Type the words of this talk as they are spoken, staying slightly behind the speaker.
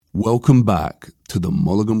Welcome back to the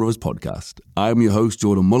Mulligan Brothers Podcast. I'm your host,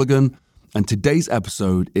 Jordan Mulligan, and today's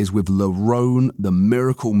episode is with Lerone the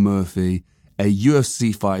Miracle Murphy, a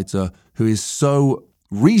UFC fighter who is so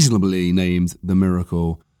reasonably named the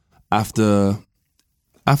Miracle. After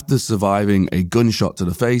surviving a gunshot to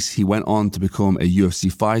the face, he went on to become a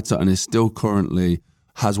UFC fighter and is still currently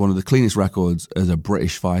has one of the cleanest records as a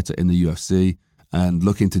British fighter in the UFC and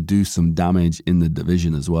looking to do some damage in the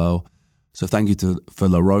division as well. So thank you for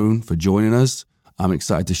Lerone for joining us. I'm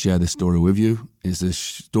excited to share this story with you. It's a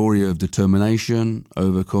story of determination,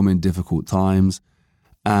 overcoming difficult times,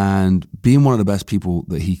 and being one of the best people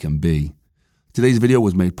that he can be. Today's video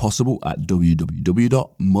was made possible at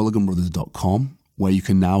www.mulliganbrothers.com, where you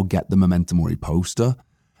can now get the Memento Mori poster.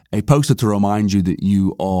 A poster to remind you that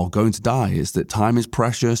you are going to die. It's that time is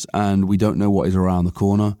precious and we don't know what is around the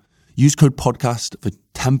corner. Use code podcast for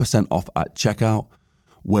 10% off at checkout,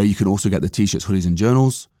 where you can also get the t-shirts, hoodies and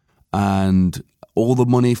journals. And all the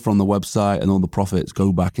money from the website and all the profits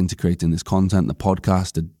go back into creating this content, the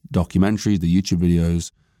podcast, the documentaries, the YouTube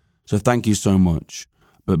videos. So thank you so much.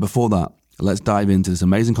 But before that, let's dive into this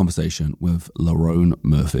amazing conversation with Lerone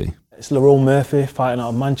Murphy. It's Lerone Murphy, fighting out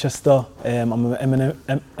of Manchester. I'm an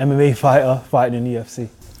MMA fighter, fighting in the UFC.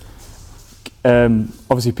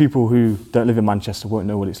 Obviously, people who don't live in Manchester won't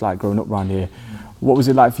know what it's like growing up around here. What was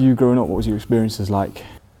it like for you growing up? What was your experiences like?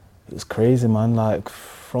 It was crazy, man. Like,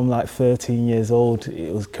 from like 13 years old,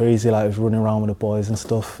 it was crazy. Like, I was running around with the boys and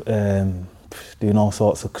stuff, doing all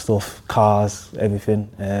sorts of stuff, cars,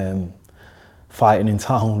 everything. Fighting in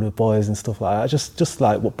town with the boys and stuff like that. Just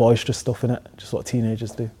like what boisterous stuff, innit? Just what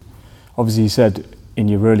teenagers do. Obviously, you said in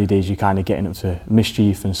your early days you're kind of getting up to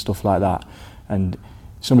mischief and stuff like that. And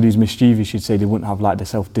somebody who's mischievous, you'd say they wouldn't have like the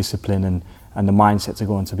self-discipline and the mindset to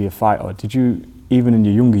go on to be a fighter. Did you, even in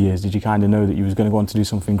your younger years, did you kind of know that you was going to go on to do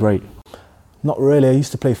something great? Not really. I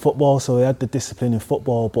used to play football, so I had the discipline in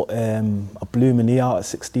football, but I blew my knee out at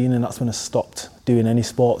 16, and that's when I stopped doing any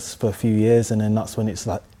sports for a few years, and then that's when things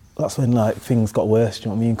got worse. Do you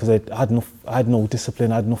know what I mean? Because I had no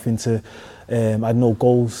discipline. I had nothing to. I had no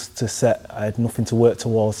goals to set. I had nothing to work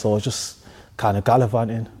towards, so I was just kind of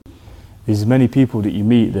gallivanting. There's many people that you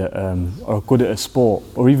meet that are good at a sport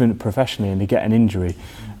or even professionally, and they get an injury,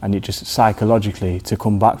 and it just psychologically to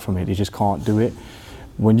come back from it, they just can't do it.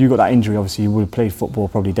 When you got that injury, obviously you would have played football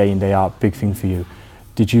probably day in, day out, big thing for you.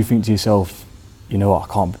 Did you think to yourself, you know what,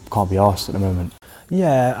 I can't be arsed at the moment?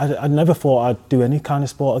 Yeah, I never thought I'd do any kind of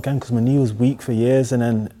sport again because my knee was weak for years,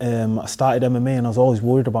 and then I started MMA and I was always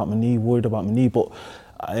worried about my knee, but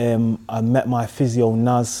I met my physio,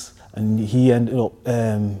 Naz, and he ended up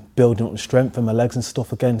building up the strength in my legs and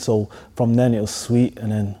stuff again, so from then it was sweet,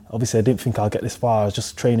 and then obviously I didn't think I'd get this far. I was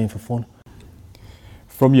just training for fun.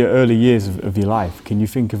 From your early years of your life, can you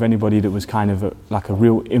think of anybody that was kind of like a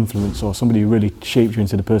real influence or somebody who really shaped you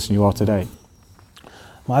into the person you are today?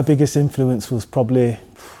 My biggest influence was probably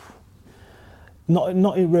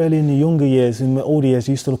not really in the younger years. In my older years,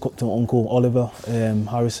 I used to look up to my uncle Oliver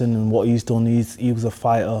Harrison and what he's done. He was a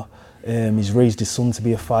fighter. He's raised his son to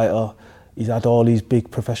be a fighter. He's had all these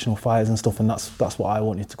big professional fighters and stuff, and that's what I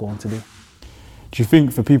wanted to go on to do. Do you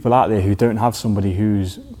think for people out there who don't have somebody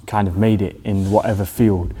who's kind of made it in whatever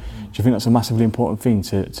field, do you think that's a massively important thing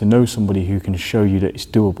to know somebody who can show you that it's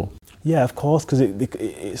doable? Yeah, of course, because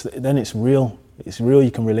it's real. It's real.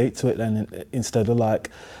 You can relate to it then, instead of like,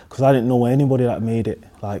 because I didn't know anybody that made it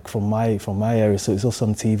like from my area, so it's just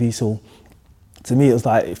on TV. So to me, it was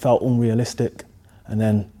like it felt unrealistic, and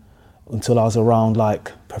then until I was around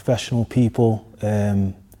like professional people,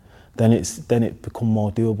 then it become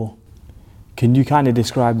more doable. Can you kind of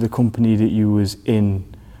describe the company that you was in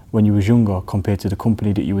when you was younger compared to the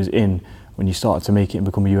company that you was in when you started to make it and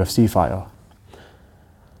become a UFC fighter?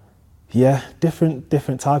 Yeah, different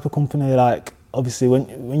type of company. Like obviously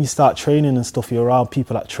when you start training and stuff, you're around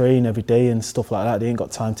people that train every day and stuff like that. They ain't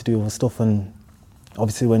got time to do other stuff, and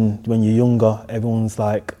obviously when you're younger, everyone's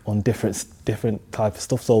like on different type of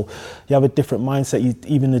stuff. So you have a different mindset.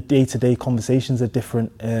 Even the day-to-day conversations are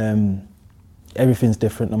different. Everything's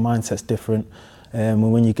different. The mindset's different.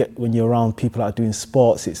 And when you're around people that are doing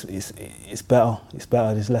sports, it's better. It's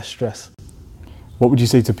better. There's less stress. What would you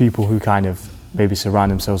say to people who kind of maybe surround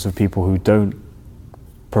themselves with people who don't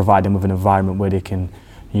provide them with an environment where they can,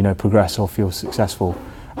 progress or feel successful?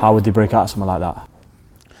 How would they break out something like that?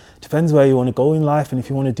 Depends where you want to go in life, and if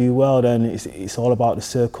you want to do well, then it's all about the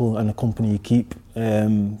circle and the company you keep.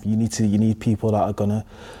 You need people that are gonna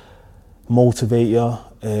motivate you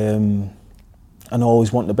and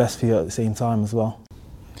always want the best for you at the same time as well.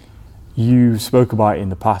 You spoke about it in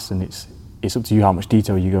the past, and it's up to you how much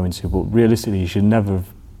detail you go into, but realistically you should never have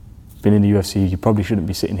been in the UFC, you probably shouldn't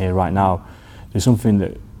be sitting here right now. There's something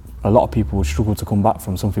that a lot of people would struggle to come back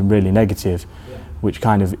from, something really negative, which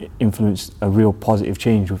kind of influenced a real positive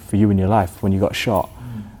change for you in your life when you got shot.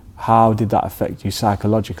 How did that affect you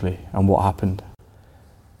psychologically, and what happened?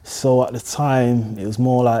 So at the time, it was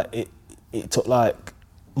more like, it took like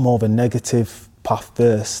more of a negative path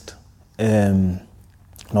first. And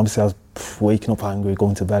obviously I was waking up angry,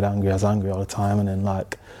 going to bed angry, I was angry all the time. And then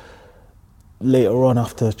like later on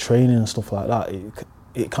after training and stuff like that,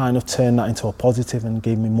 it kind of turned that into a positive and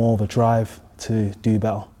gave me more of a drive to do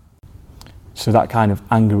better. So that kind of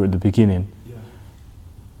anger at the beginning,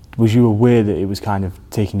 was you aware that it was kind of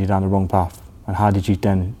taking you down the wrong path? And how did you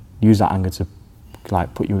then use that anger to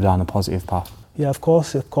like put you down a positive path? Yeah, of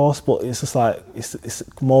course, but it's just like, it's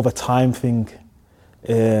more of a time thing.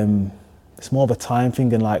 It's more of a time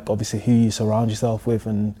thing, and like obviously who you surround yourself with,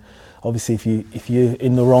 and obviously if you're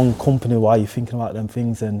in the wrong company while you're thinking about them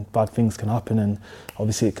things, then bad things can happen, and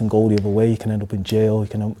obviously it can go the other way. You can end up in jail, you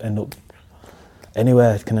can end up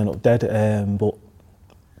anywhere, you can end up dead. But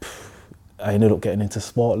I ended up getting into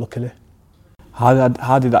sport, luckily.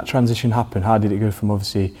 How did that transition happen? How did it go from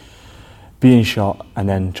obviously being shot and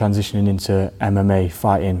then transitioning into MMA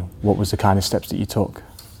fighting? What was the kind of steps that you took?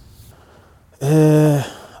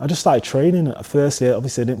 I just started training at first. Yeah,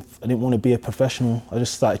 obviously I didn't want to be a professional. I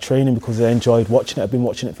just started training because I enjoyed watching it. I've been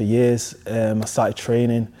watching it for years. I started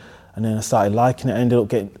training, and then I started liking it. I ended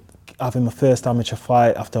up having my first amateur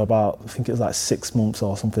fight after about, I think it was like 6 months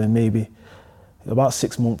or something, maybe. About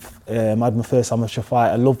 6 months, I had my first amateur fight.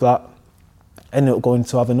 I loved that. Ended up going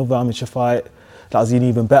to have another amateur fight. That was an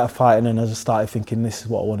even better fight, and then I just started thinking, this is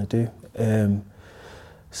what I want to do.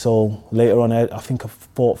 So later on, I think I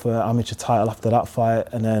fought for an amateur title after that fight,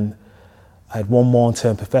 and then I had one more and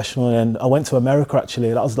turned professional. And I went to America,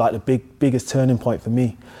 actually. That was like the biggest turning point for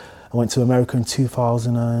me. I went to America in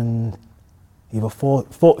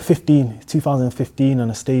 2015,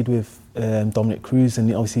 and I stayed with Dominic Cruz, and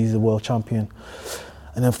obviously he's a world champion.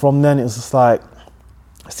 And then from then, it was just like,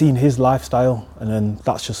 seeing his lifestyle, and then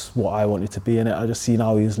that's just what I wanted to be in it. I just seen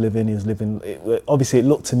how he was living. Obviously, it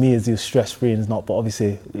looked to me as he was stress-free, and it's not. But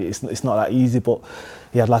obviously, it's not that easy. But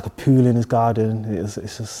he had like a pool in his garden. It's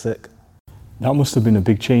just sick. That must have been a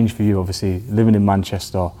big change for you, obviously, living in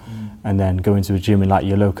Manchester, and then going to a gym in like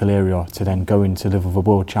your local area to then going to live with a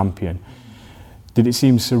world champion. Did it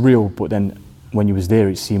seem surreal? But then, when you was there,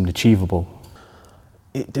 it seemed achievable.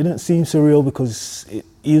 It didn't seem surreal because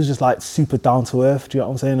he was just like super down to earth. Do you know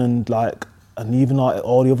what I'm saying? And even like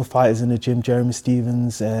all the other fighters in the gym, Jeremy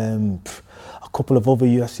Stevens, a couple of other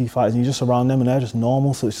UFC fighters, and you're just around them and they're just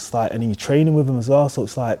normal. So it's just like, and then you're training with them as well. So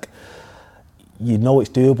it's like, you know, it's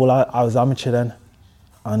doable. I was amateur then,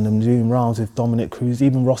 and I'm doing rounds with Dominic Cruz.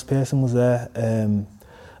 Even Ross Pearson was there. I'm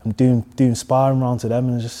doing sparring rounds with them,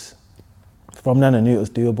 and just from then I knew it was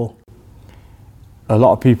doable. A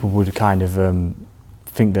lot of people would kind of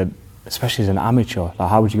think that, especially as an amateur, like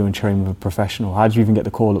how would you go and train with a professional? How did you even get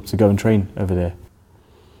the call up to go and train over there?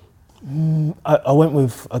 I went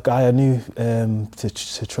with a guy I knew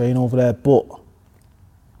to train over there, but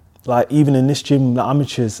like even in this gym, the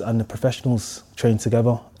amateurs and the professionals train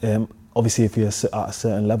together. Obviously, if you're at a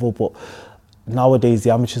certain level, but nowadays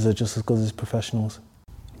the amateurs are just as good as professionals.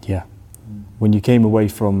 Yeah. When you came away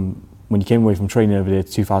from training over there,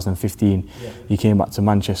 2015, you came back to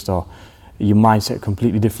Manchester. Your mindset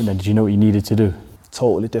completely different then? Did you know what you needed to do?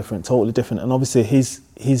 Totally different. And obviously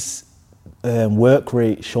his work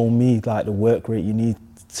rate showed me like the work rate you need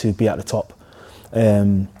to be at the top.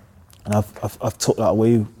 And I've took that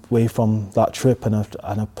away from that trip, and I've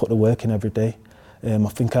put the work in every day. I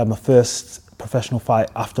think I had my first professional fight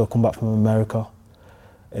after I come back from America.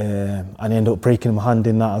 And I ended up breaking my hand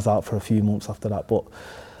in that. I was out for a few months after that, but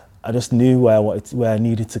I just knew where I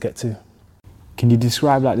needed to get to. Can you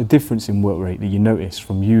describe like the difference in work rate that you noticed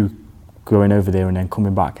from you going over there and then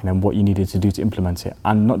coming back, and then what you needed to do to implement it?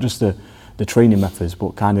 And not just the training methods,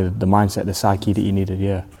 but kind of the mindset, the psyche that you needed,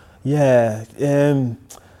 Yeah,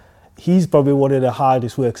 he's probably one of the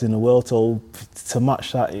hardest workers in the world, so to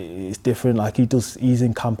match that, it's different. Like he's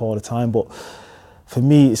in camp all the time, but for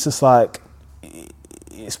me, it's just like,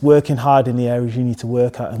 it's working hard in the areas you need to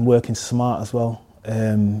work at, and working smart as well,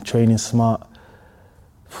 training smart.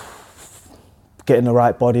 Getting the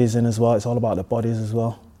right bodies in as well. It's all about the bodies as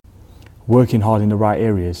well. Working hard in the right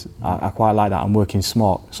areas. I quite like that. And working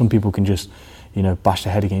smart. Some people can just, bash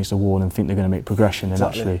their head against the wall and think they're going to make progression, and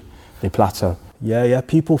actually they plateau. Yeah.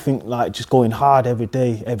 People think like just going hard every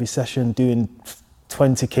day, every session, doing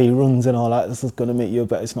 20k runs and all that. This is going to make you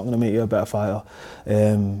it's not going to make you a better fighter.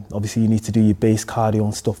 Obviously, you need to do your base cardio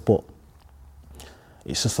and stuff, but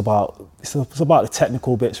it's just about the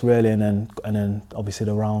technical bits really, and then obviously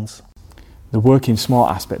the rounds. The working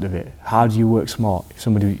smart aspect of it, how do you work smart? If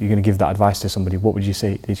you're going to give that advice to somebody, what would you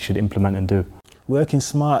say they should implement and do? Working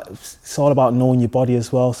smart, it's all about knowing your body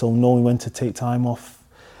as well, so knowing when to take time off,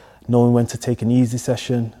 knowing when to take an easy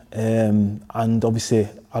session, and obviously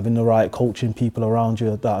having the right coaching people around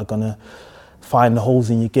you that are going to find the holes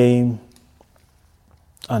in your game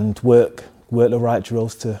and work the right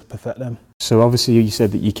drills to perfect them. So obviously you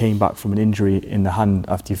said that you came back from an injury in the hand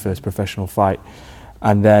after your first professional fight,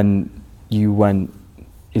 and then you went,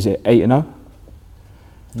 is it 8-0?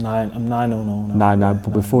 I'm 9-0 now. 9-0,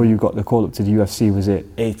 but before you got the call up to the UFC, was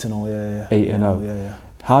it? 8-0, yeah. 8-0. Yeah.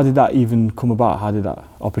 How did that even come about? How did that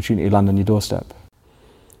opportunity land on your doorstep?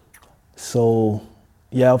 So,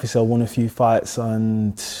 yeah, obviously I won a few fights,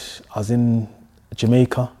 and I was in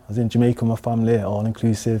Jamaica. with my family, all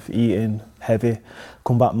inclusive, eating heavy,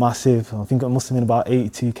 come back massive. I think it must have been about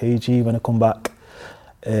 82 kg when I come back.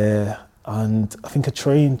 And I think I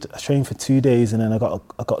trained for 2 days, and then I got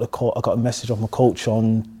a message off my coach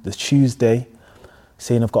on the Tuesday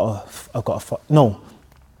saying it was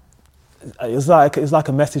like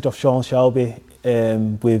a message of Sean Shelby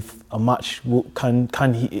with a match.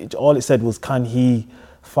 Can he? All it said was, can he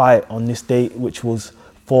fight on this date, which was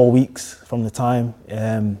 4 weeks from the time.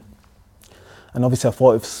 And obviously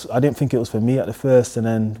I didn't think it was for me at the first, and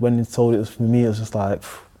then when they told it was for me, it was just like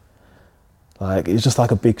it's just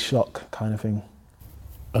like a big shock kind of thing.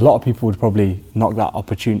 A lot of people would probably knock that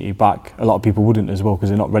opportunity back. A lot of people wouldn't as well, because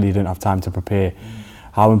they're not ready, don't have time to prepare.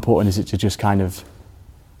 How important is it to just kind of,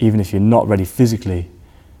 even if you're not ready physically,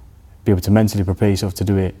 be able to mentally prepare yourself to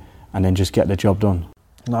do it and then just get the job done?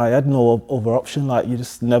 No, I had no other option. Like, you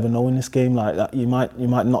just never know in this game. Like that, you might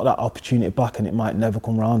knock that opportunity back and it might never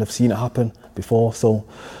come round. I've seen it happen before, so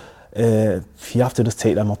you have to just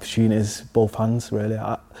take them opportunities, both hands, really.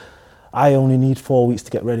 I only need 4 weeks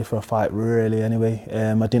to get ready for a fight, really, anyway.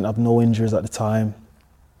 I didn't have no injuries at the time.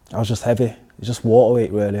 I was just heavy. It's just water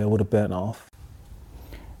weight, really. I would have burnt it off.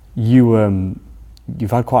 You've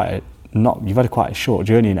had quite a short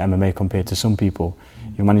journey in MMA compared to some people.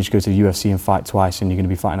 You managed to go to the UFC and fight twice, and you're going to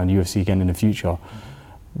be fighting on the UFC again in the future.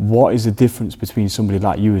 What is the difference between somebody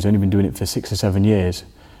like you who's only been doing it for 6 or 7 years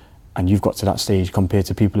and you've got to that stage compared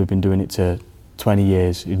to people who've been doing it to 20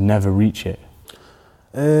 years who'd never reach it?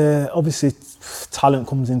 Obviously talent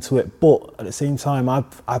comes into it, but at the same time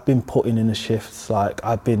I've been putting in the shifts. Like,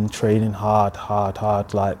 I've been training hard.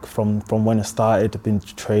 Like from when I started, I've been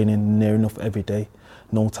training near enough every day,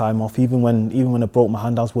 no time off. Even when I broke my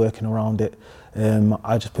hand, I was working around it.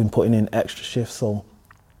 I just been putting in extra shifts. So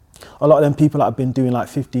a lot of them people that have been doing like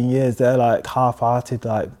 15 years, they're like half-hearted,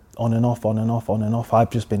 like on and off. I've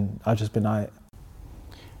just been at it.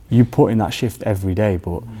 You put in that shift every day,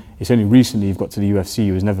 but it's only recently you've got to the UFC.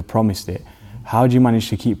 You was never promised it. How do you manage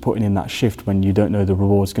to keep putting in that shift when you don't know the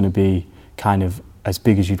reward's going to be kind of as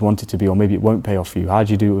big as you'd want it to be, or maybe it won't pay off for you? How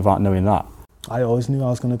do you do it without knowing that? I always knew I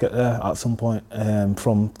was going to get there at some point,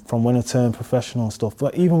 from when I turned professional and stuff.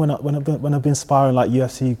 But even when I've been sparring like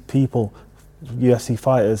UFC people, UFC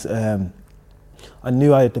fighters, I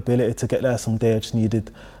knew I had the ability to get there someday. I just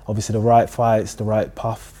needed, obviously, the right fights, the right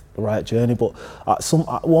path, the right journey. But at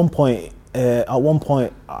one point, I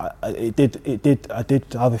did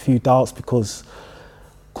have a few doubts because I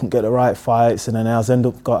couldn't get the right fights, and then I was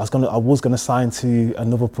going to sign to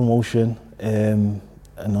another promotion. And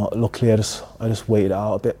luckily I just waited it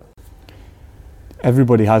out a bit.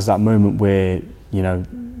 Everybody has that moment where, you know,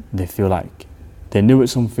 they feel like they knew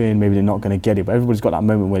it's something, maybe they're not going to get it, but everybody's got that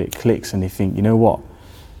moment where it clicks and they think, you know what,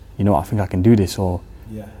 I think I can do this, or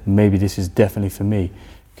maybe this is definitely for me.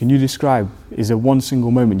 Can you describe, is there one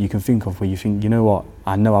single moment you can think of where you think, you know what,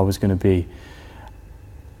 I know I was going to be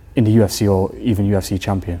in the UFC or even UFC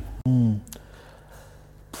champion?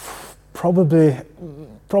 Probably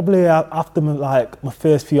after my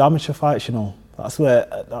first few amateur fights, that's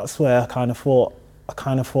where I kind of thought,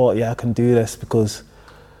 yeah, I can do this, because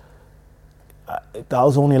that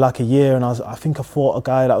was only like a year, and I think I fought a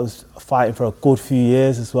guy that was fighting for a good few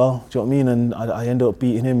years as well. Do you know what I mean? And I ended up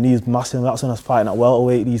beating him. He was massive. That's when I was fighting at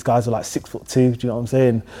welterweight. These guys are like 6'2". Do you know what I'm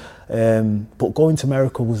saying? But going to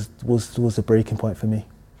America was a breaking point for me,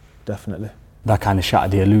 definitely. That kind of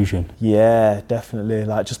shattered the illusion. Yeah, definitely.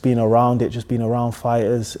 Like, just being around it, just being around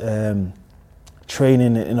fighters,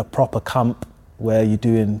 training in a proper camp where you're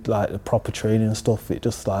doing like the proper training and stuff. It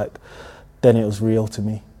just like, then it was real to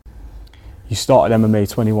me. You started MMA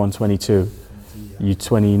 21, 22. You're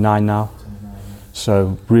 29 now.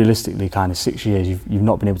 So realistically, kind of 6 years, you've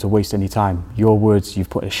not been able to waste any time. Your words,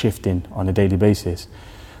 you've put a shift in on a daily basis.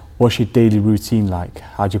 What's your daily routine like?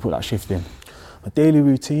 How do you put that shift in? my daily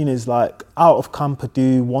routine is like out of camp I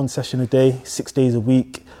do 1 session a day, 6 days a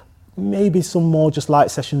week, maybe some more just light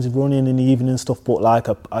sessions of running in the evening and stuff, but like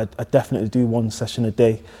I definitely do 1 session a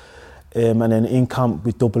day. And then in camp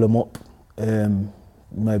we double them up,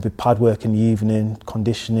 maybe pad work in the evening,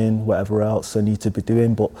 conditioning, whatever else I need to be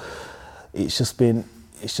doing. But it's just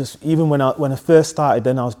even when I first started,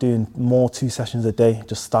 then I was doing more 2 sessions a day,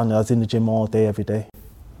 just standing. I was in the gym all day, every day.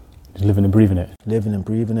 Just living and breathing it? Living and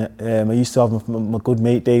breathing it. I used to have my good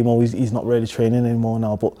mate Damo, he's not really training anymore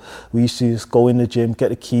now, but we used to just go in the gym, get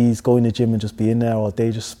the keys, go in the gym and just be in there all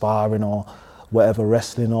day, just sparring or whatever,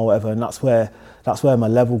 wrestling or whatever, and that's where my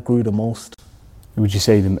level grew the most. Would you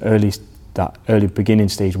say that early beginning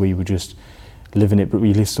stage where you were just living it, but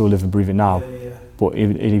you still live and breathe it now? Yeah. But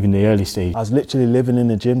even the early stage? I was literally living in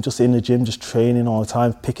the gym, just training all the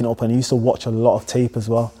time, picking up, and I used to watch a lot of tape as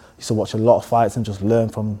well. I used to watch a lot of fights and just learn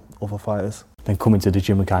from other fighters. Then come into the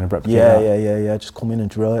gym and kind of replicate that? Yeah, just come in and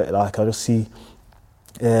drill it. Like I just see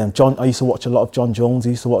I used to watch a lot of John Jones,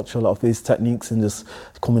 I used to watch a lot of his techniques and just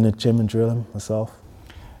come in the gym and drill them myself.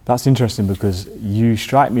 That's interesting because you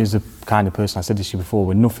strike me as the kind of person, I said this to you before,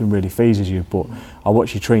 where nothing really phases you, but I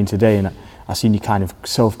watched you train today and I seen you kind of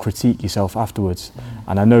self-critique yourself afterwards.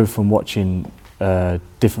 And I know from watching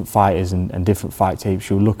different fighters and different fight tapes,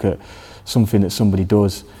 you'll look at something that somebody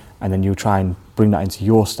does and then you'll try and bring that into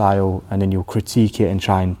your style and then you'll critique it and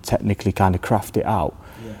try and technically kind of craft it out.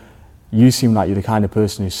 Yeah. You seem like you're the kind of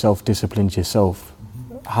person who's self-disciplined yourself.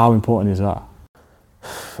 How important is that?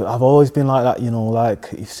 I've always been like that,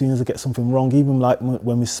 like as soon as I get something wrong, even like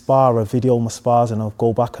when we spar, I video my spars and I'll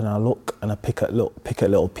go back and I look and I pick at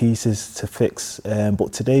little pieces to fix.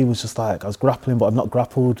 But today was just like, I was grappling, but I've not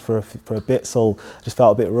grappled for a bit, so I just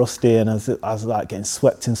felt a bit rusty and I was like getting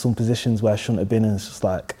swept in some positions where I shouldn't have been, and it's just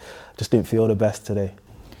like, just didn't feel the best today.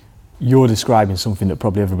 You're describing something that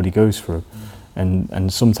probably everybody goes through.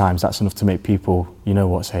 And sometimes that's enough to make people,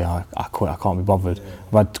 say, I quit, I can't be bothered. Yeah.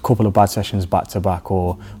 I've had a couple of bad sessions back to back,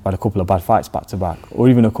 or I've had a couple of bad fights back to back, or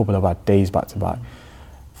even a couple of bad days back to back.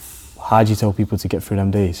 How do you tell people to get through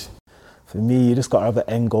them days? For me, you just got to have an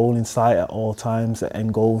end goal in sight at all times, an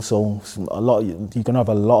end goal. So you're going to have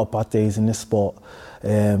a lot of bad days in this sport.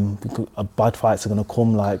 Bad fights are going to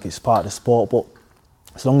come, like it's part of the sport, but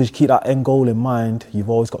as long as you keep that end goal in mind, you've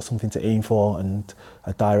always got something to aim for and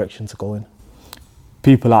a direction to go in.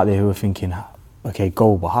 People out there who are thinking, okay,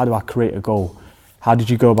 goal, but how do I create a goal? How did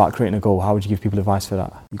you go about creating a goal? How would you give people advice for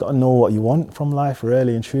that? You got to know what you want from life,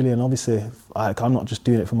 really and truly. And obviously, I'm not just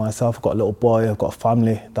doing it for myself. I've got a little boy, I've got a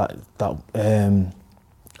family that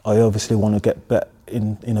I obviously want to get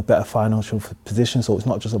in a better financial position. So it's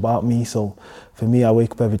not just about me. So for me, I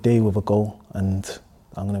wake up every day with a goal and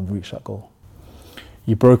I'm going to reach that goal.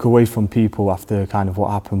 You broke away from people after kind of what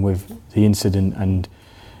happened with the incident and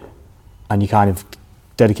you kind of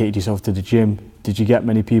dedicated yourself to the gym. Did you get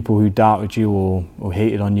many people who doubted you or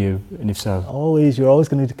hated on you, and if so? You're always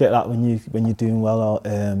going to get that when you're doing well.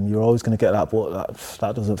 You're always going to get that, but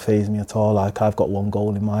that doesn't faze me at all. Like I've got one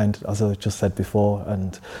goal in mind, as I just said before,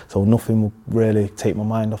 and so nothing will really take my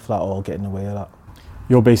mind off that or get in the way of that.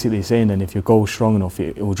 You're basically saying then if your goal's strong enough,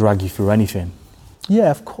 it will drag you through anything.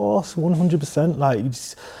 Yeah, of course, 100%. Like you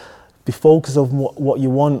just be focused on what you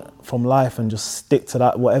want from life and just stick to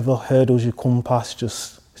that. Whatever hurdles you come past,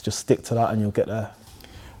 just stick to that and you'll get there.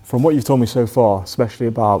 From what you've told me so far, especially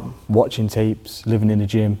about watching tapes, living in the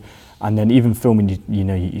gym, and then even filming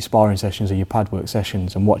your sparring sessions or your pad work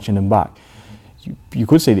sessions and watching them back, you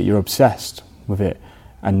could say that you're obsessed with it.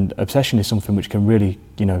 And obsession is something which can really,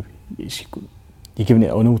 you're giving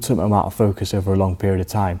it an ultimate amount of focus over a long period of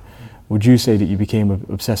time. Would you say that you became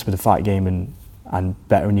obsessed with the fight game and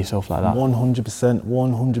bettering yourself like that?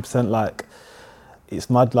 100%. Like, it's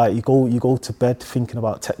mad. Like you go to bed thinking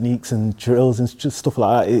about techniques and drills and just stuff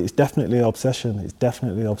like that. It's definitely an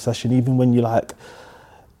obsession. Even when you're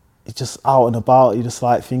just out and about, you're just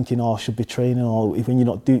like thinking, I should be training. Or when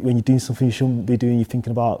you're doing something you shouldn't be doing, you're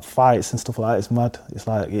thinking about fights and stuff like that. It's mad. It's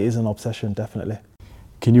like it is an obsession, definitely.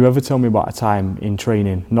 Can you ever tell me about a time in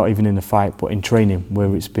training, not even in the fight, but in training,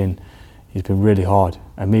 where it's been really hard,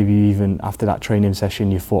 and maybe even after that training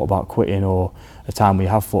session you thought about quitting, or a time where you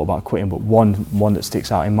have thought about quitting, but one that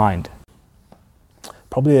sticks out in mind?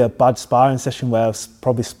 Probably a bad sparring session where I've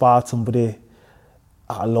probably sparred somebody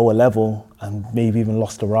at a lower level and maybe even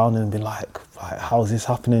lost a round and been like, how is this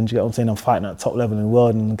happening? Do you get what I'm saying? I'm fighting at the top level in the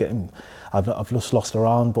world and I've just lost a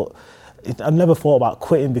round, but I've never thought about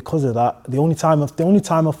quitting because of that. The only time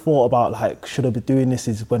I've thought about like, should I be doing this,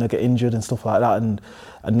 is when I get injured and stuff like that, and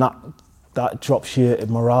that drops your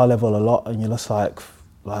morale level a lot, and you're just like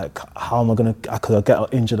how am I gonna? Because I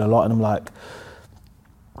get injured a lot, and I'm like,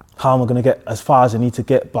 how am I going to get as far as I need to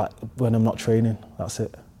get, but when I'm not training, that's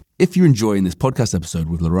it. If you're enjoying this podcast episode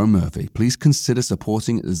with Lerone Murphy, please consider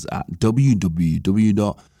supporting us at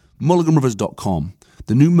www.mulliganbrothers.com.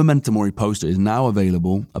 The new Memento Mori poster is now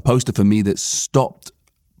available, a poster for me that stopped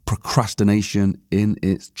procrastination in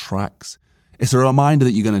its tracks. It's a reminder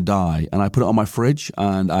that you're going to die, and I put it on my fridge,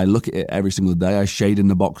 and I look at it every single day. I shade in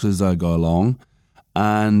the boxes as I go along,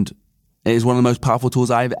 and it is one of the most powerful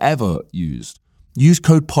tools I've ever used. Use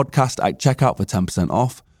code podcast at checkout for 10%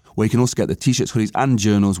 off, where you can also get the t-shirts, hoodies, and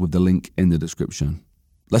journals with the link in the description.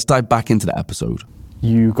 Let's dive back into the episode.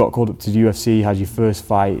 You got called up to the UFC, had your first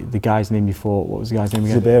fight. The guy's name you fought, what was the guy's name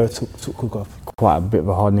again? Zubair Tukhugov. Quite a bit of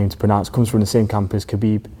a hard name to pronounce. Comes from the same camp as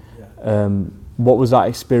Khabib. Yeah. What was that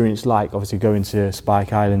experience like, obviously going to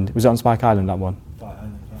Spike Island? Was it on Spike Island, that one?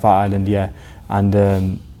 Fight Island, yeah. And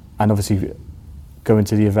obviously going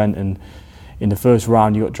to the event, and in the first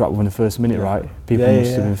round you got dropped within the first minute, right? People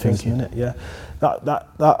must have been thinking. Minute, yeah.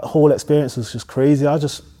 That whole experience was just crazy. I was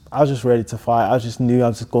just ready to fight. I just knew I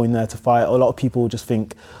was just going there to fight. A lot of people just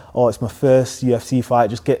think, oh, it's my first UFC fight,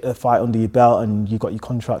 just get a fight under your belt and you got your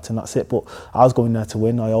contract and that's it. But I was going there to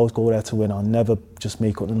win. I always go there to win. I'll never just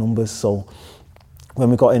make up the numbers. So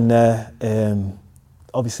when we got in there,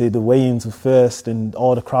 obviously the weigh-ins were first and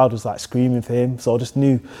all the crowd was like screaming for him. So I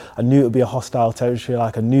knew it would be a hostile territory.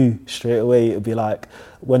 Like I knew straight away it would be like,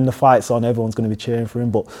 when the fight's on, everyone's going to be cheering for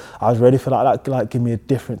him. But I was ready for that. Like give me a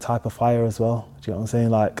different type of fire as well. Do you know what I'm saying?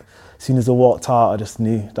 Like as soon as I walked out, I just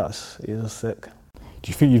knew it was sick. Do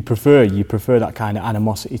you think you prefer that kind of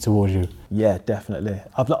animosity towards you? Yeah, definitely.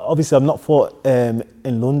 I've not fought in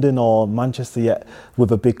London or Manchester yet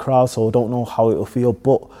with a big crowd, so I don't know how it will feel.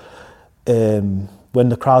 But when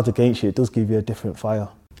the crowd's against you, it does give you a different fire.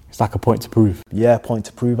 It's like a point to prove. Yeah, point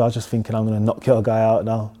to prove. I was just thinking I'm going to knock your guy out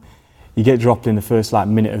now. You get dropped in the first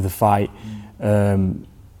minute of the fight.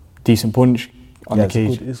 Decent punch on the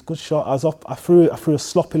cage. It's a good shot. I threw a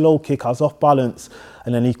sloppy low kick. I was off balance,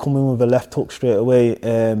 and then he come in with a left hook straight away.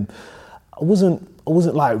 I wasn't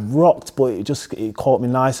like rocked, but it caught me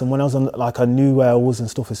nice. And when I was on, I knew where I was and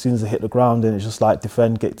stuff as soon as I hit the ground, and it's just like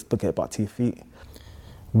defend, get back to your feet.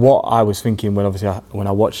 What I was thinking when I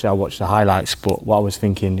watched the highlights, but what I was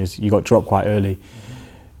thinking is you got dropped quite early.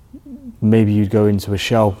 Maybe you'd go into a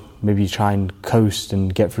shell, maybe you try and coast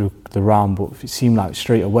and get through the round, but it seemed like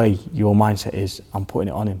straight away your mindset is, I'm putting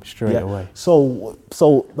it on him straight away. So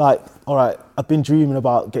like, all right, I've been dreaming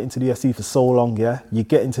about getting to the UFC for so long, yeah? You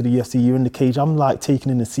get into the UFC, you're in the cage, I'm like taking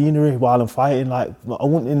in the scenery while I'm fighting, like I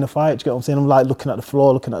wasn't in the fight, do you get what I'm saying? I'm like looking at the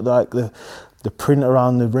floor, looking at like the print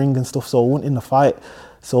around the ring and stuff, so I wasn't in the fight.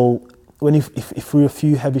 So when he threw a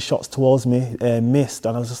few heavy shots towards me, missed,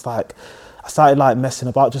 and I was just like, I started like messing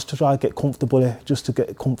about just to try to get comfortable,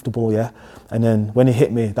 yeah. And then when he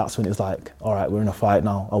hit me, that's when it was like, all right, we're in a fight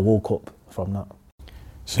now. I woke up from that.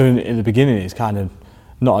 So in the beginning, it's kind of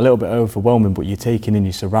not a little bit overwhelming, but you're taking in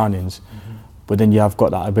your surroundings. Mm-hmm. But then you have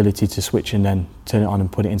got that ability to switch and then turn it on and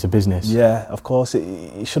put it into business. Yeah, of course.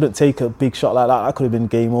 It shouldn't take a big shot like that. That could have been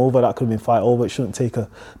game over. That could have been fight over. It shouldn't take a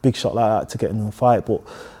big shot like that to get into a fight. But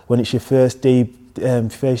when it's your first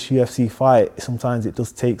UFC fight, sometimes it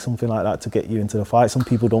does take something like that to get you into the fight. Some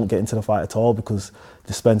people don't get into the fight at all because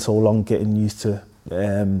they spend so long getting used to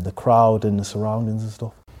the crowd and the surroundings and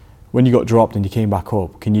stuff. When you got dropped and you came back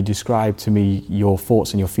up, can you describe to me your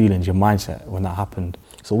thoughts and your feelings, your mindset when that happened?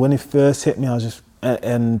 So when it first hit me,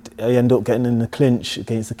 and I ended up getting in the clinch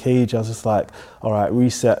against the cage. I was just like, all right,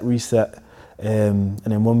 reset. And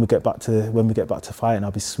then when we get back to fighting,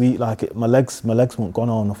 I'll be sweet. Like my legs weren't gone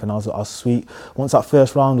or nothing. I was sweet. Once that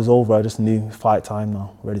first round was over, I just knew fight time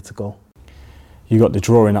now, ready to go. You got the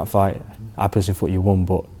draw in that fight. I personally thought you won,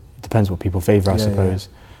 but it depends what people favour, I suppose.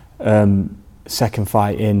 Yeah. Second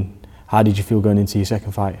fight in, how did you feel going into your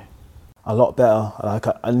second fight? A lot better. Like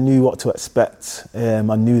I knew what to expect. I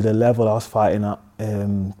knew the level I was fighting at.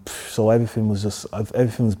 So everything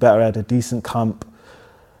was better. I had a decent camp.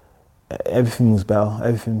 Everything was better.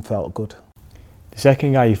 Everything felt good. The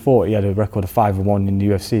second guy you fought, he had a record of 5-1 in the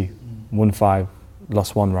UFC. Won 5,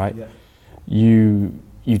 lost 1, right? Yeah. You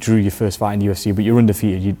drew your first fight in the UFC, but you're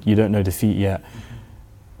undefeated. You don't know defeat yet. Mm-hmm.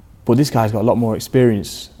 But this guy's got a lot more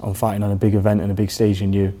experience on fighting on a big event and a big stage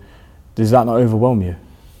than you. Does that not overwhelm you?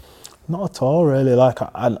 Not at all, really. Like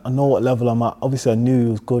I know what level I'm at. Obviously, I knew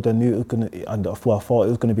it was good. I knew it was gonna. And I thought it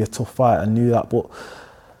was gonna be a tough fight. I knew that, but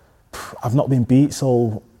I've not been beat,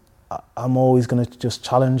 so I'm always gonna just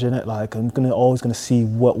challenge in it. Like I'm always gonna see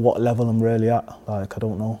what level I'm really at. Like I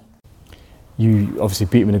don't know. You obviously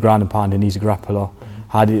beat him in the ground and pound, and he's a grappler. Mm-hmm.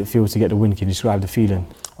 How did it feel to get the win? Can you describe the feeling?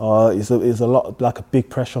 It's a lot, like a big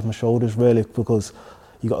pressure off my shoulders, really, because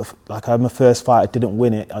like I had my first fight, I didn't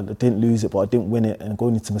win it, I didn't lose it, but I didn't win it. And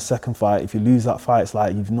going into my second fight, if you lose that fight, it's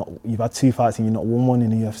like you've had 2 fights and you've not won one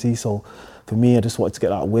in the UFC. So for me, I just wanted to get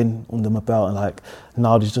that win under my belt, and like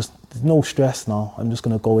now there's no stress now. I'm just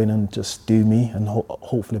gonna go in and just do me and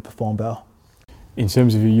hopefully perform better. In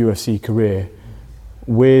terms of your UFC career,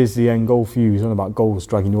 where's the end goal for you? It's not about goals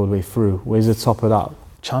dragging you all the way through. Where's the top of that?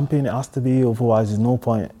 Champion, it has to be, otherwise there's no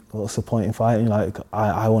point. What's the point in fighting? Like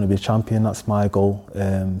I want to be a champion, that's my goal.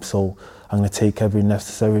 So I'm going to take every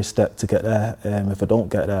necessary step to get there. If I don't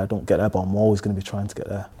get there, I don't get there, but I'm always going to be trying to get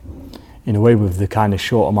there. In a way, with the kind of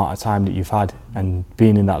short amount of time that you've had and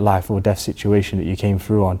being in that life or death situation that you came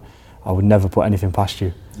through on, I would never put anything past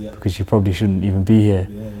you, because you probably shouldn't even be here.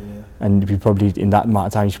 And you probably, in that amount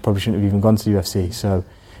of time, you probably shouldn't have even gone to the UFC. So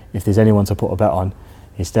if there's anyone to put a bet on,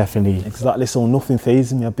 it's definitely... Exactly, so nothing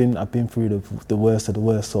phases me. I've been through the worst of the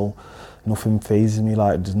worst, so nothing phases me.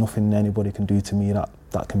 Like, there's nothing anybody can do to me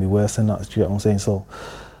that can be worse than that. Do you get what I'm saying? So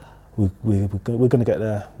we're going to get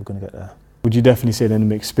there. We're going to get there. Would you definitely say then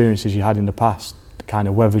the experiences you had in the past kind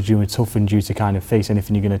of weathered you and toughened you to kind of face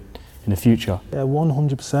anything you're going to in the future? Yeah,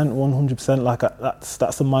 100%. Like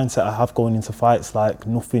that's the mindset I have going into fights. Like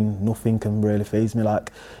nothing can really faze me.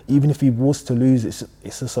 Like even if he was to lose, it's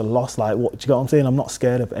just a loss. Like what? Do you get what I'm saying? I'm not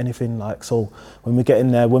scared of anything. Like so, when we get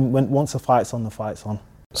in there, once the fight's on, the fight's on.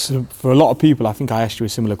 So for a lot of people, I think I asked you a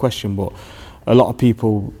similar question, but a lot of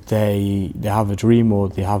people they have a dream or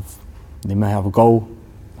they may have a goal,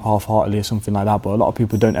 half-heartedly or something like that. But a lot of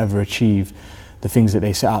people don't ever achieve the things that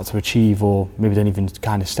they set out to achieve, or maybe don't even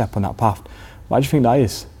kind of step on that path. Why do you think that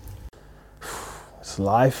is? It's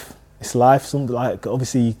life. Something like,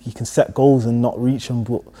 obviously you can set goals and not reach them,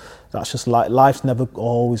 but that's just like, life's never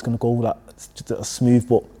always going to go that smooth,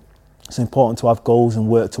 but it's important to have goals and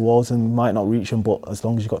work towards them. You might not reach them, but as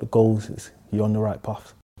long as you've got the goals, you're on the right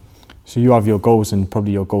path. So you have your goals, and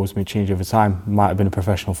probably your goals may change over time. You might have been a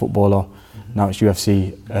professional footballer, now it's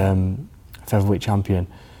UFC, featherweight champion.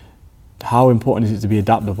 How important is it to be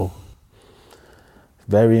adaptable?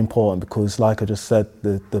 Very important, because like I just said,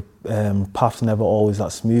 the path's never always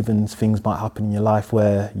that smooth, and things might happen in your life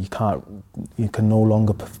where you can no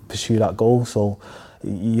longer pursue that goal. So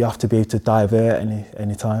you have to be able to divert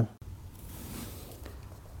any time.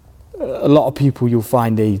 A lot of people, you'll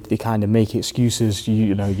find they kind of make excuses.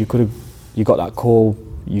 You got that call.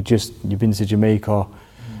 You've been to Jamaica.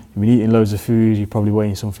 You've been eating loads of food. You're probably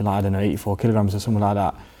weighing something like 84 kilograms or something like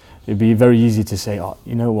that. It'd be very easy to say, oh,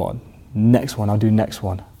 you know what, next one, I'll do next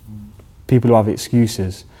one. People who have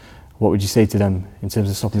excuses, what would you say to them in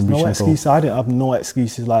terms of stopping reaching a goal? No excuse. I didn't have no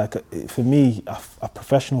excuses. Like, for me, a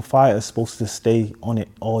professional fighter is supposed to stay on it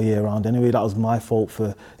all year round. Anyway, that was my fault.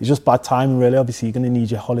 It's just bad timing, really. Obviously, you're going to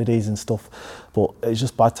need your holidays and stuff, but it's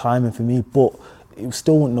just bad timing for me. But it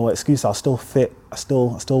still wasn't no excuse. I was still fit. I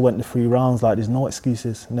still went the 3 rounds. Like, there's no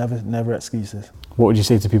excuses. Never excuses. What would you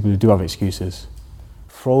say to people who do have excuses?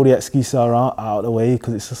 Throw the excuses out of the way,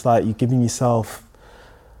 because it's just like you're giving yourself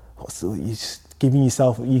an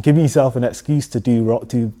excuse to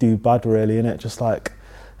do bad, really, innit? Just like,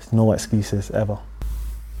 there's no excuses ever.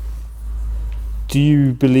 Do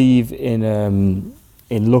you believe in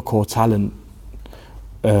luck or talent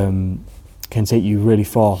can take you really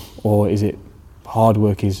far, or is it hard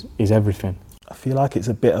work is everything? I feel like it's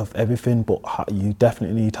a bit of everything, but you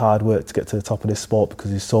definitely need hard work to get to the top of this sport, because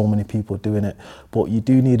there's so many people doing it. But you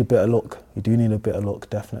do need a bit of luck.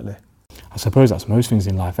 Definitely. I suppose that's most things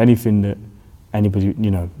in life. Anything that anybody,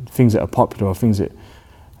 things that are popular or things that,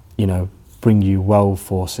 bring you wealth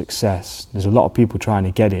or success. There's a lot of people trying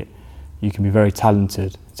to get it. You can be very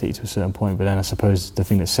talented, take you to a certain point, but then I suppose the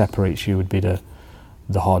thing that separates you would be the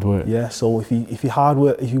hard work. Yeah, so if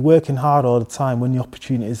you're working hard all the time, when the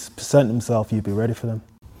opportunities present themselves, you'll be ready for them.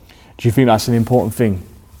 Do you think that's an important thing?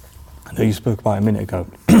 I know you spoke about it a minute ago.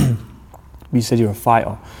 You said you're a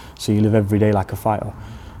fighter, so you live every day like a fighter.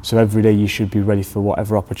 So every day you should be ready for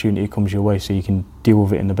whatever opportunity comes your way, so you can deal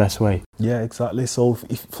with it in the best way. Yeah, exactly. So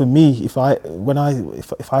for me, if I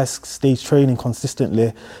stay training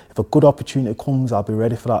consistently, if a good opportunity comes, I'll be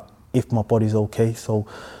ready for that, if my body's okay. So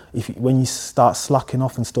when you start slacking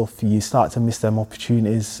off and stuff, you start to miss them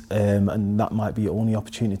opportunities, and that might be your only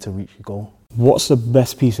opportunity to reach your goal. What's the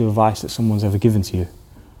best piece of advice that someone's ever given to you?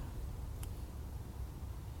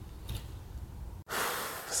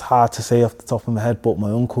 It's hard to say off the top of my head, but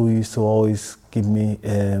my uncle used to always give me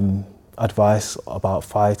advice about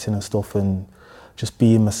fighting and stuff, and just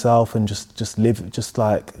being myself, and just live it.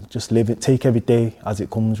 Take every day as it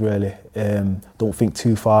comes, really. Don't think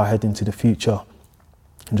too far ahead into the future,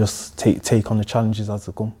 and just take on the challenges as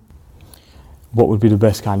they come. What would be the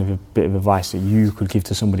best kind of a bit of advice that you could give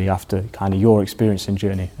to somebody after kind of your experience and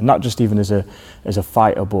journey, and not just even as a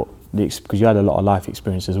fighter, but because you had a lot of life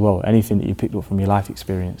experience as well? Anything that you picked up from your life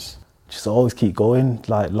experience? Just always keep going.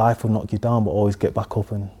 Like, life will knock you down, but always get back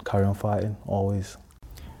up and carry on fighting. Always.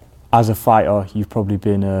 As a fighter, you've probably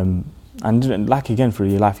been, and like again through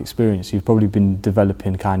your life experience, you've probably been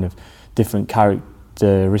developing kind of different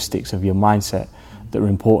characteristics of your mindset that are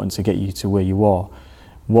important to get you to where you are.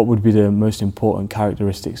 What would be the most important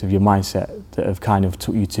characteristics of your mindset that have kind of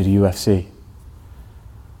took you to the UFC?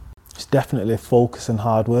 It's definitely focus and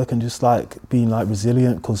hard work, and just like being like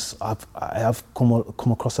resilient, because I have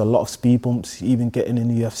come across a lot of speed bumps. Even getting in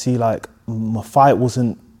the UFC, like my fight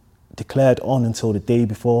wasn't declared on until the day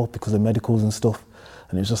before because of medicals and stuff,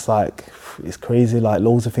 and it's just like, it's crazy. Like,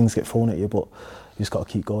 loads of things get thrown at you, but you just got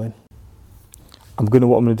to keep going. What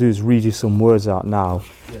I'm going to do is read you some words out now,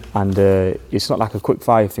 and it's not like a quick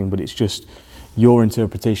fire thing, but it's just your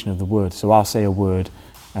interpretation of the word. So I'll say a word,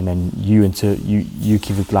 and then you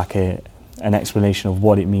give it like an explanation of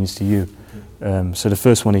what it means to you. So the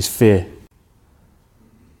first one is fear.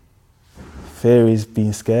 Fear is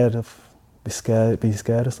being scared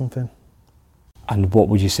of something. And what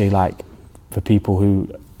would you say, like, for people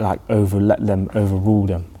who like overrule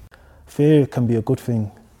them? Fear can be a good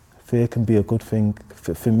thing. Fear can be a good thing.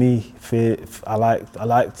 For me, fear. I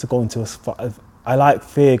like to go into I like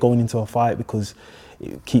fear going into a fight because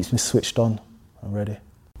it keeps me switched on and ready.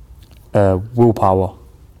 Willpower.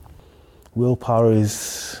 Willpower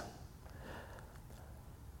is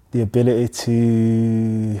the ability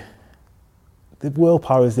to.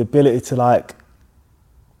 Willpower is the ability to like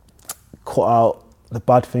cut out the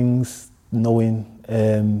bad things, knowing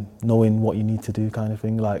what you need to do, kind of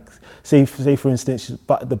thing. Like, say for instance,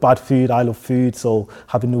 the bad food. I love food, so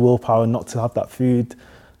having the willpower not to have that food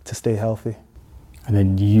to stay healthy. And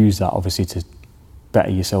then you use that obviously to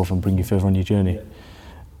better yourself and bring you further on your journey.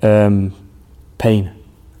 Pain.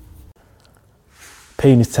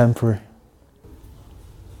 Pain is temporary.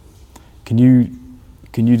 Can you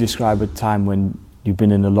describe a time when you've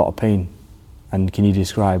been in a lot of pain, and can you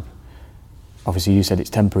describe? Obviously, you said it's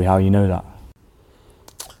temporary. How you know that?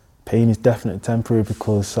 Pain is definitely temporary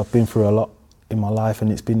because I've been through a lot in my life,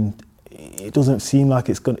 and it doesn't seem like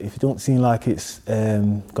it's gonna. If it don't seem like it's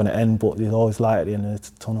gonna end, but there's always light at the end of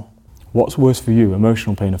the tunnel. What's worse for you,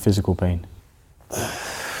 emotional pain or physical pain?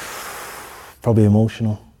 Probably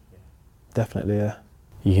emotional. Definitely, yeah.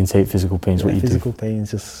 You can take physical pain. What you physical do.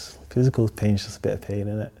 Physical pain is just a bit of pain,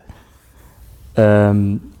 isn't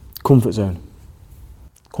it? Comfort zone.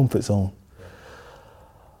 Comfort zone.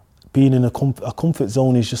 Being in a comfort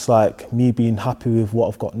zone is just like me being happy with what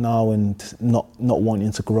I've got now and not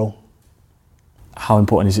wanting to grow. How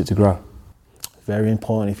important is it to grow? Very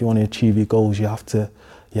important. If you want to achieve your goals, you have to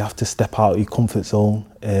step out of your comfort zone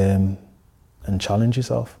and challenge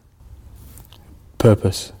yourself.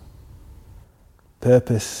 Purpose.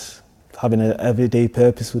 Having an everyday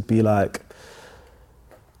purpose would be like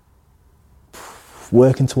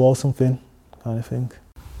working towards something, kind of thing.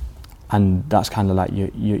 And that's kind of like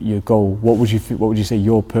your goal. What would you say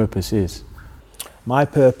your purpose is? My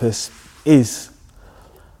purpose is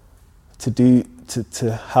to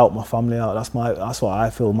help my family out. That's what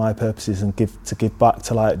I feel my purpose is, and give back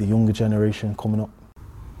to like the younger generation coming up.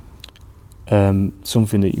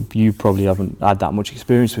 Something that you probably haven't had that much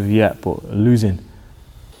experience with yet, but losing.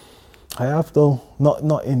 I have, though,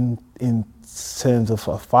 not in terms of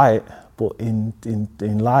a fight, but in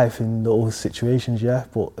life, in those situations, yeah.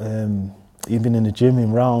 But even in the gym,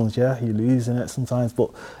 in rounds, yeah, you lose in it sometimes.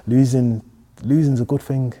 But losing's a good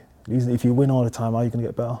thing. If you win all the time, how are you going to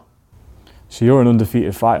get better? So you're an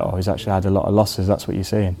undefeated fighter who's actually had a lot of losses. That's what you're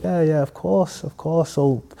saying. Yeah, of course.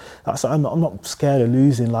 So I'm not scared of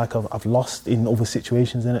losing. Like I've lost in other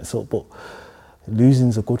situations in it. So, but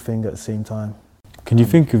losing's a good thing at the same time. Can you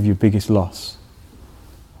think of your biggest loss?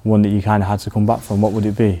 One that you kind of had to come back from. What would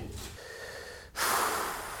it be?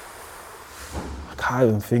 I can't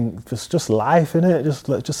even think. Just life, innit? Just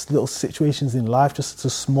little situations in life. Just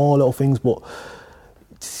small little things, but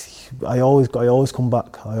I always come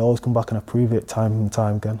back. I always come back and I prove it time and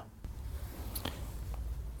time again.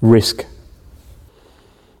 Risk.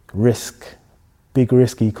 Big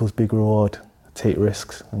risk equals big reward. Take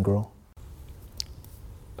risks and grow.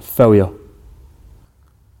 Failure.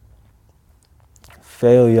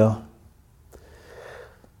 Failure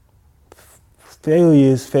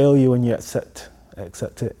is failure when you accept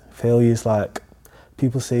it. Failure is like,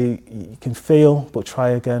 people say you can fail but try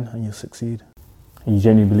again and you'll succeed. And you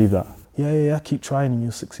genuinely believe that? Yeah, keep trying and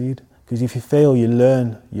you'll succeed. Because if you fail, you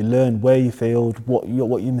learn where you failed, what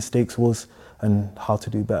your mistakes was, and how to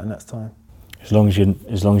do better next time. As long as you're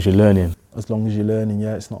learning. As long as you're learning,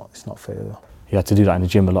 yeah, it's not failure. You had to do that in the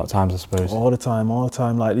gym a lot of times, I suppose. All the time.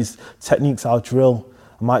 Like these techniques I'll drill.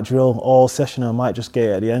 I might drill all session, I might just get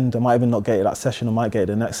it at the end. I might even not get it that session, I might get it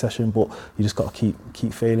the next session, but you just got to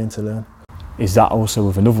keep failing to learn. Is that also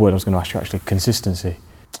with another word I was going to ask you, actually, consistency?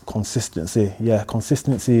 Consistency, yeah.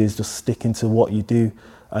 Consistency is just sticking to what you do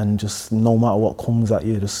and just no matter what comes at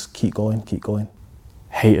you, just keep going.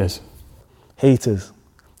 Haters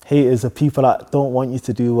are people that don't want you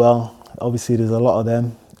to do well. Obviously, there's a lot of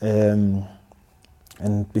them.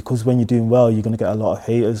 And because when you're doing well, you're going to get a lot of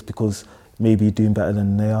haters because maybe you're doing better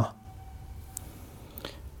than they are.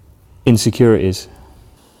 Insecurities.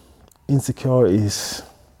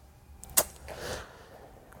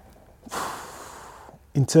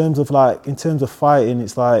 In terms of fighting,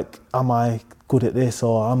 it's like, am I good at this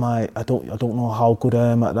or I don't know how good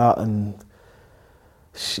I am at that, and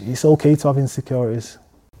it's okay to have insecurities.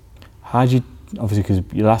 How do you, obviously, because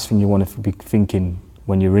the last thing you want to be thinking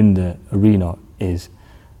when you're in the arena is,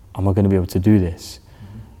 am I going to be able to do this?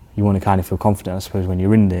 You want to kind of feel confident, I suppose, when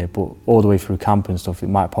you're in there, but all the way through camp and stuff, it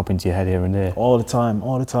might pop into your head here and there. All the time.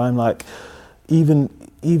 Like, even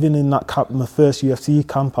in that camp, my first UFC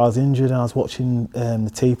camp, I was injured and I was watching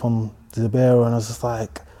the tape on Zabera and I was just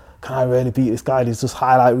like, can I really beat this guy? There's just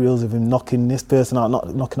highlight reels of him knocking this person out,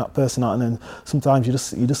 knocking that person out, and then sometimes you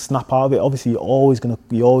just snap out of it. Obviously, you're always gonna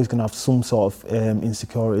have some sort of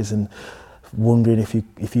insecurities and wondering if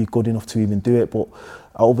you're good enough to even do it. But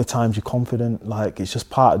at other times you're confident. Like, it's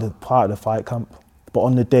just part of the fight camp. But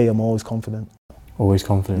on the day, I'm always confident. Always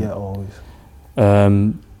confident. Yeah, always.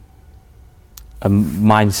 A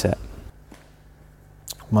mindset.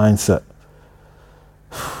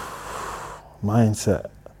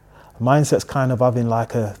 Mindset's kind of having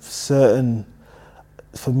like a certain,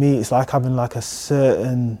 for me, it's like having like a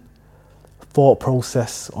certain thought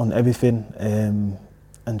process on everything, and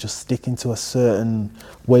just sticking to a certain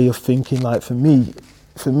way of thinking. Like for me,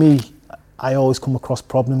 I always come across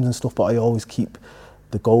problems and stuff, but I always keep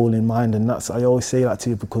the goal in mind, and I always say that to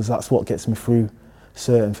you because that's what gets me through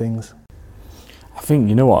certain things. I think,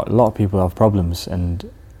 you know what, a lot of people have problems, and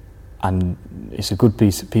it's a good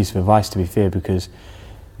piece of advice, to be fair, because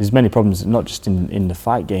there's many problems, not just in the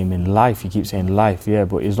fight game, in life. You keep saying life, yeah,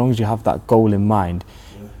 but as long as you have that goal in mind,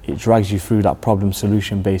 it drags you through that problem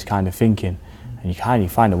solution based kind of thinking, and you kind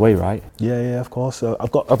of find a way, right? Yeah, of course. So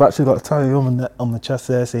I've actually got a tattoo on my chest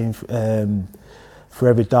there saying, for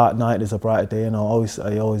every dark night there's a brighter day, and I always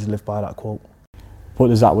live by that quote. What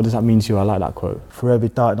does that mean to you? I like that quote. For every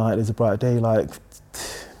dark night there's a brighter day. Like,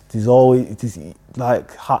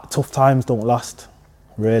 tough times don't last,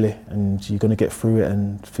 really, and you're going to get through it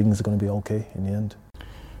and things are going to be okay in the end.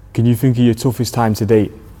 Can you think of your toughest time to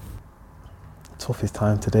date? Toughest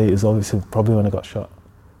time to date is obviously probably when I got shot.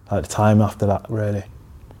 Like the time after that, really.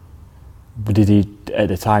 But at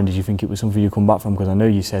the time, did you think it was something you come back from? Because I know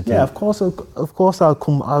you said... Yeah, of course I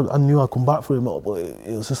knew I'd come back from it, but it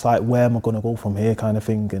was just like, where am I going to go from here kind of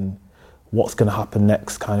thing, and what's going to happen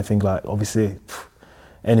next kind of thing. Like, obviously,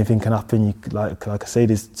 anything can happen. Like I say,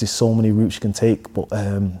 there's just so many routes you can take, but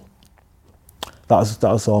that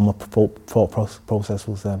was all my thought process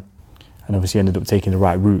was then. And obviously ended up taking the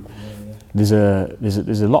right route. Yeah.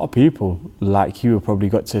 There's a lot of people like you who probably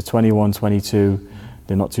got to 21, 22,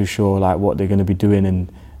 they're not too sure like what they're going to be doing,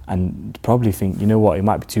 and probably think, you know what, it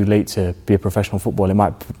might be too late to be a professional footballer, it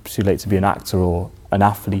might be too late to be an actor or an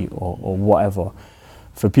athlete or whatever.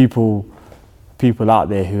 For people out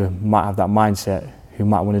there who might have that mindset, who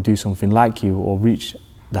might want to do something like you or reach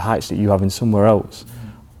the heights that you have in somewhere else,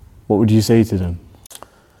 what would you say to them?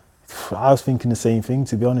 I was thinking the same thing,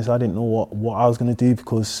 to be honest. I didn't know what I was going to do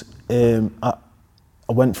because I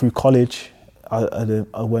went through college, I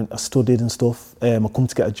studied and stuff. I come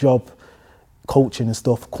to get a job, coaching and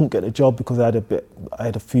stuff. Couldn't get a job because I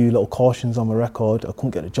had a few little cautions on my record. I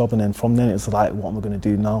couldn't get a job, and then from then it was like, what am I going to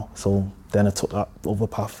do now? So then I took that other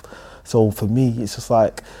path. So for me, it's just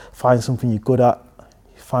like, find something you're good at,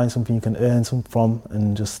 find something you can earn something from,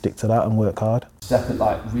 and just stick to that and work hard.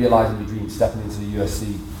 Realising your dream, stepping into the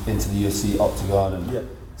UFC Octagon, and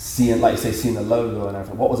seeing, like you say, seeing the logo and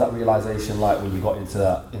everything. What was that realisation like when you got into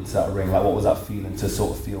that ring? Like, what was that feeling to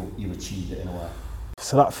sort of feel you achieved it in a way?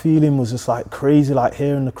 So that feeling was just like crazy, like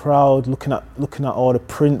hearing the crowd, looking at all the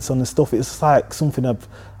prints on the stuff. It was just like something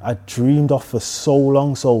I dreamed of for so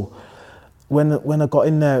long. So when I got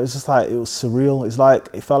in there, it was just like, it was surreal. It's like,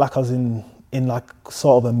 it felt like I was in like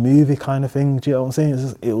sort of a movie kind of thing. Do you know what I'm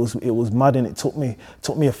saying? It was mad, and it took me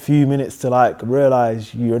a few minutes to like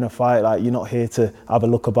realise you're in a fight. Like, you're not here to have a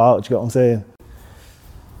look about. Do you get what I'm saying?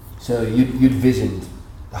 So you'd visioned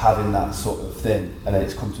having that sort of thing, and then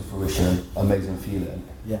it's come to fruition, amazing feeling.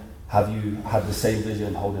 Yeah. Have you had the same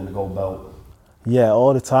vision holding the gold belt? Yeah,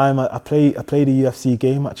 all the time. I played a UFC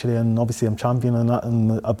game actually, and obviously I'm champion and that,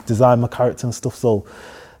 and I've designed my character and stuff. So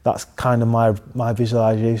that's kind of my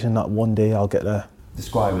visualization that one day I'll get there.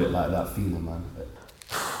 Describe it, like that feeling, man.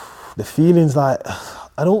 The feeling's like,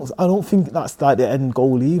 I don't think that's like the end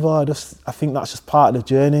goal either. I think that's just part of the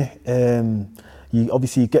journey.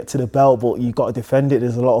 You get to the belt, but you got to defend it.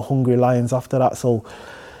 There's a lot of hungry lions after that, so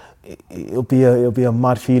it'll be a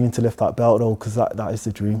mad feeling to lift that belt though, because that is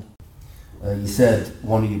the dream. You said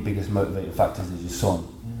one of your biggest motivating factors is your son,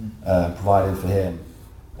 providing for him.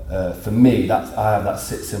 For me, I have that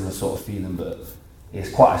similar sort of feeling, but it's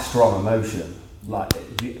quite a strong emotion. Like,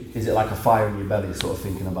 is it like a fire in your belly, sort of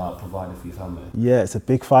thinking about providing for your family? Yeah, it's a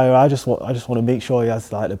big fire. I just want to make sure he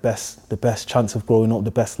has like the best chance of growing up, the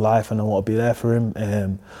best life, and I want to be there for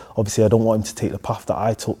him. Obviously, I don't want him to take the path that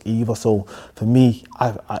I took either. So for me,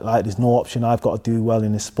 there's no option. I've got to do well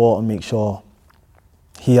in this sport and make sure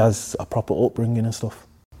he has a proper upbringing and stuff.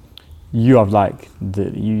 You have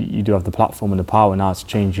you do have the platform and the power now to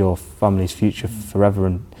change your family's future forever,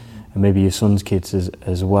 and maybe your son's kids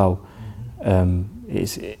as well.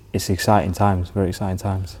 It's exciting times, very exciting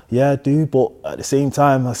times. Yeah, I do, but at the same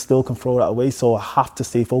time, I still can throw that away. So I have to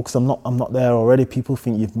stay focused. I'm not there already. People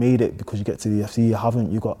think you've made it because you get to the UFC. You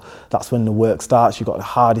haven't. That's when the work starts. You got the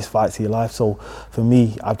hardest fights of your life. So for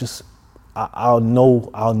me, I'll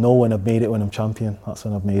know when I've made it, when I'm champion. That's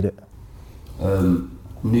when I've made it.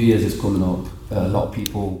 New Year's is coming up. A lot of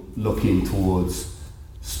people looking towards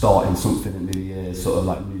starting something at New Year's, sort of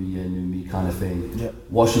like New Year, New Me kind of thing. Yep.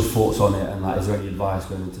 What's your thoughts on it, and is there any advice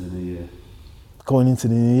going into the New Year? Going into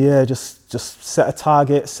the New Year, just set a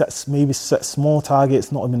target, set small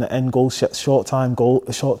targets, not even the end goals, set short-term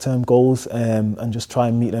goals, and just try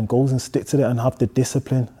and meet them goals and stick to it and have the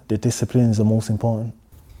discipline. The discipline is the most important.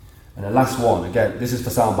 And the last one, again, this is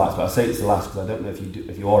for sound bites, but I say it's the last because I don't know if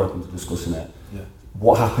you are open to discussing it. Yeah.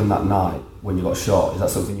 What happened that night when you got shot? Is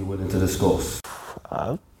that something you're willing to discuss?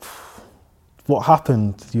 What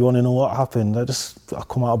happened? Do you want to know what happened? I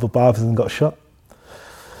come out of a bar and got shot.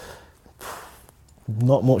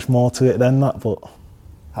 Not much more to it than that, but...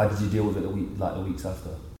 How did you deal with it the weeks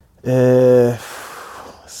after?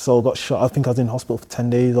 So I got shot. I think I was in hospital for 10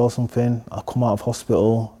 days or something. I come out of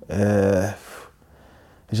hospital. It's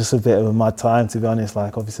just a bit of a mad time, to be honest.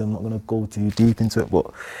 Like, obviously I'm not going to go too deep into it, but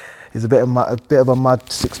it's a bit of a mad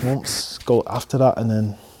 6 months go after that, and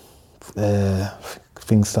then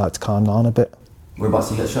things start to calm down a bit. Whereabouts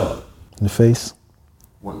did you get shot? In the face.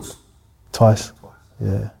 Once? Twice.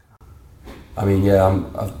 Yeah. I mean, yeah,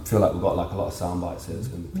 I feel like we've got like a lot of sound bites here. It's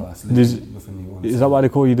going to be class. Is that why they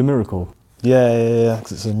call you the Miracle? Yeah,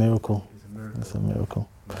 because it's a miracle. It's a miracle.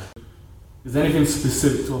 Is there anything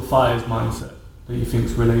specific to a fighter's mindset that you think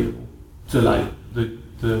is relatable to like the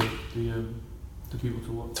people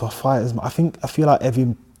to watch? To a fighter's, I feel like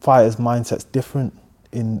every fighter's mindset's different.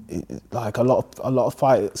 Like a lot of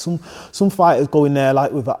fighters, some fighters go in there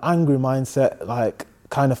like with an angry mindset, like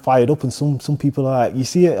kind of fired up, and some people are like, you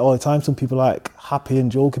see it all the time, some people are like happy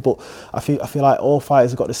and joking, but I feel like all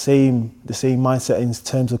fighters have got the same mindset in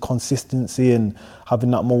terms of consistency and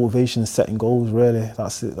having that motivation and setting goals. Really,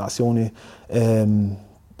 that's the only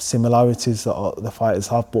similarities that the fighters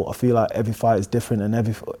have. But I feel like every fight is different, and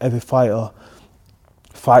every fighter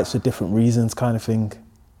fights for different reasons, kind of thing.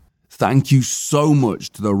 Thank you so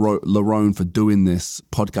much to Lerone for doing this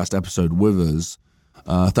podcast episode with us.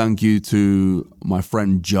 Thank you to my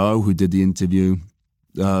friend Joe who did the interview.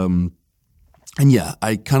 And yeah,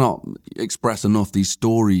 I cannot express enough these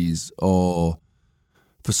stories, or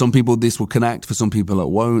for some people this will connect, for some people it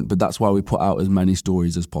won't, but that's why we put out as many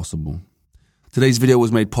stories as possible. Today's video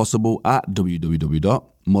was made possible at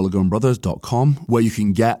www.mulliganbrothers.com, where you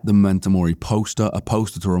can get the Memento Mori poster, a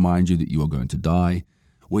poster to remind you that you are going to die,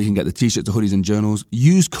 where you can get the t-shirts, the hoodies and journals.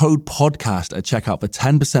 Use code podcast at checkout for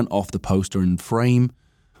 10% off the poster and frame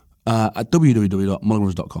at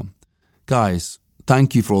www.mulliganbrothers.com. Guys,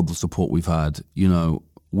 thank you for all the support we've had. You know,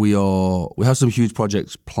 we have some huge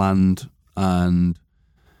projects planned, and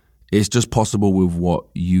it's just possible with what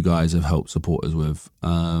you guys have helped support us with.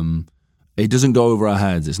 It doesn't go over our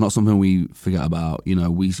heads. It's not something we forget about. You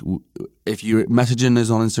know, if you're messaging us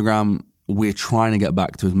on Instagram, we're trying to get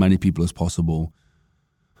back to as many people as possible.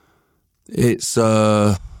 It's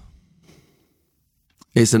an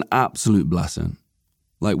absolute blessing.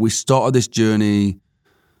 Like, we started this journey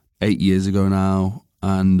 8 years ago now,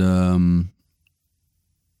 and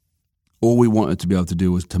all we wanted to be able to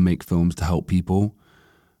do was to make films to help people,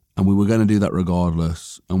 and we were going to do that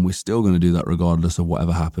regardless, and we're still going to do that regardless of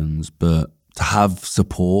whatever happens. But to have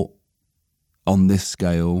support on this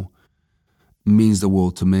scale means the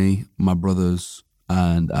world to me, my brothers,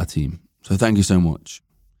 and our team. So thank you so much.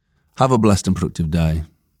 Have a blessed and productive day,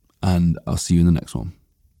 and I'll see you in the next one.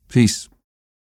 Peace.